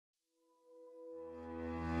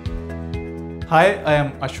Hi, I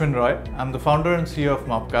am Ashwin Roy. I'm the founder and CEO of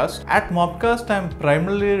Mobcast. At Mobcast, I'm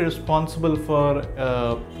primarily responsible for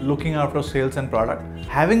looking after sales and product.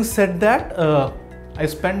 Having said that, I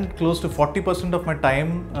spend close to 40% of my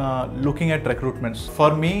time looking at recruitments.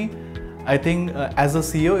 For me, I think as a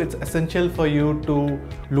CEO, it's essential for you to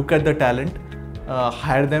look at the talent,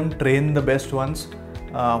 hire them, train the best ones,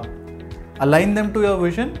 align them to your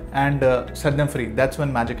vision and set them free. That's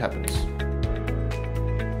when magic happens.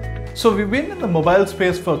 So we've been in the mobile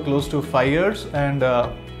space for close to 5 years, and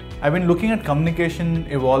I've been looking at communication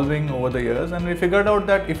evolving over the years, and we figured out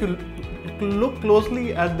that if you look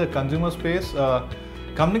closely at the consumer space,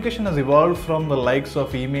 communication has evolved from the likes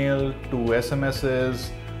of email to SMSs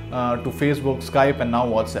to Facebook, Skype, and now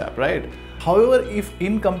WhatsApp, right? However, if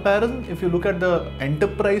in comparison, if you look at the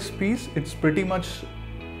enterprise piece, it's pretty much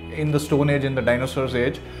in the Stone Age, in the dinosaurs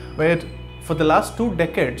age, where for the last 2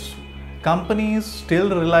 decades, companies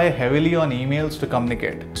still rely heavily on emails to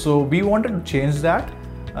communicate. So we wanted to change that.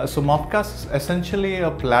 So Mobcast is essentially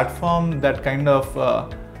a platform that kind of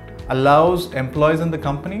allows employees in the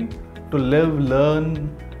company to live,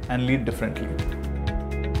 learn, and lead differently.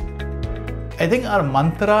 I think our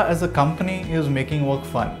mantra as a company is making work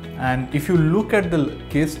fun. And if you look at the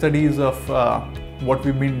case studies of what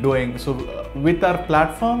we've been doing, so with our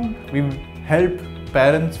platform, we've helped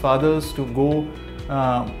parents, fathers to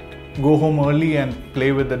go home early and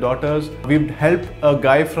play with the daughters. We've helped a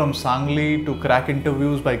guy from Sangli to crack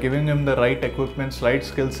interviews by giving him the right equipment, right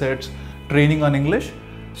skill sets, training on English.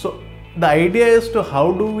 So the idea is to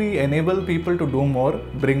how do we enable people to do more,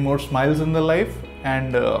 bring more smiles in their life,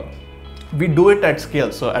 and we do it at scale.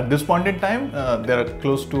 So at this point in time, there are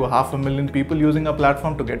close to 500,000 people using our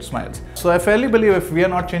platform to get smiles. So I fairly believe if we are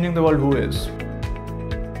not changing the world, who is?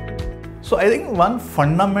 So I think one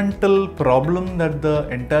fundamental problem that the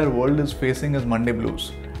entire world is facing is Monday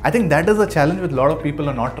blues. I think that is a challenge which a lot of people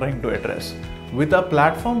are not trying to address. With our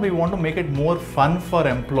platform, we want to make it more fun for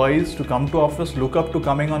employees to come to office, look up to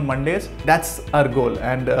coming on Mondays. That's our goal,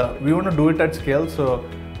 and we want to do it at scale. So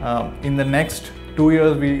in the next 2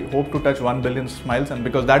 years, we hope to touch 1 billion smiles, and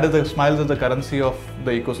because that is the smiles is the currency of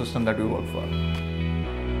the ecosystem that we work for.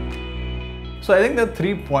 So I think there are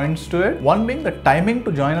 3 points to it. One being the timing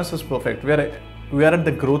to join us is perfect. We are at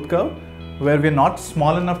the growth curve where we are not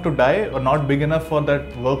small enough to die or not big enough for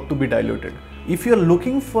that work to be diluted. If you're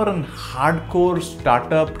looking for a hardcore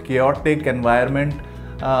startup, chaotic environment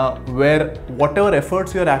where whatever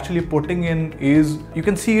efforts you're actually putting in is, you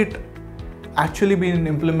can see it actually being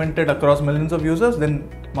implemented across millions of users, then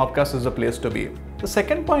Mobcast is the place to be. The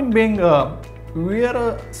second point being, we are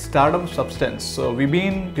a startup substance. So we've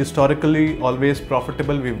been historically always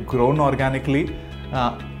profitable. We've grown organically.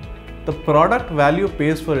 The product value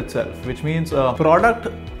pays for itself, which means a product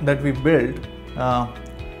that we build,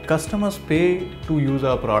 customers pay to use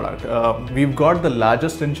our product. We've got the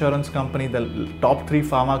largest insurance company, the top 3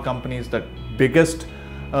 pharma companies, the biggest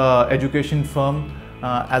education firm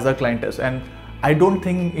as our clients. And I don't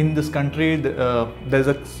think in this country there is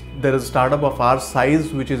a startup of our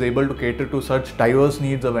size which is able to cater to such diverse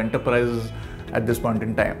needs of enterprises at this point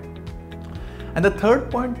in time. And the third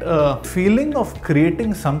point, feeling of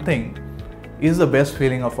creating something is the best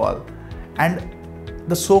feeling of all. And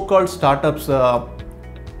the so-called startups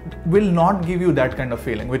will not give you that kind of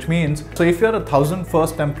feeling, which means, so if you're a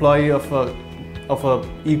 1,001st employee of a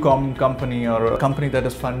e-com company or a company that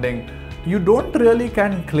is funding, you don't really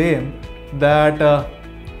can claim that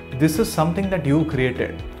this is something that you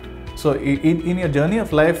created. So in your journey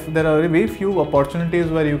of life, there are very few opportunities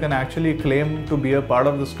where you can actually claim to be a part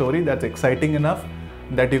of the story that's exciting enough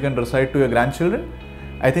that you can recite to your grandchildren.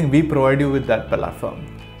 I think we provide you with that platform.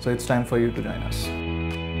 So it's time for you to join us.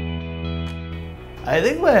 I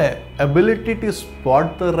think my ability to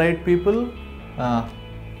spot the right people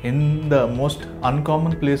in the most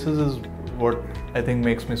uncommon places is what I think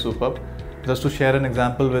makes me superb. Just to share an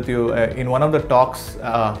example with you, in one of the talks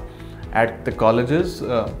at the colleges,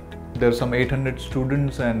 there are some 800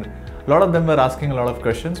 students and a lot of them were asking a lot of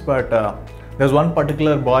questions, but there's one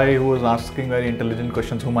particular boy who was asking very intelligent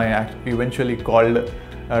questions whom I eventually called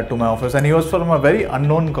to my office, and he was from a very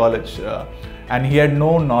unknown college and he had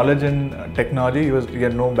no knowledge in technology, he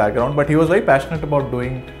had no background, but he was very passionate about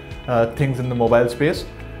doing things in the mobile space.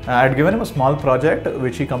 I had given him a small project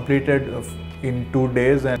which he completed in 2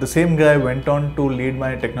 days, and the same guy went on to lead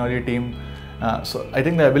my technology team. So I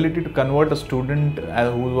think the ability to convert a student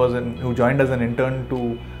who joined as an intern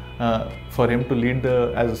to for him to lead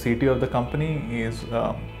as a CTO of the company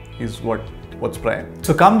is what's prime.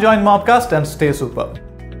 So come join Mobcast and stay superb.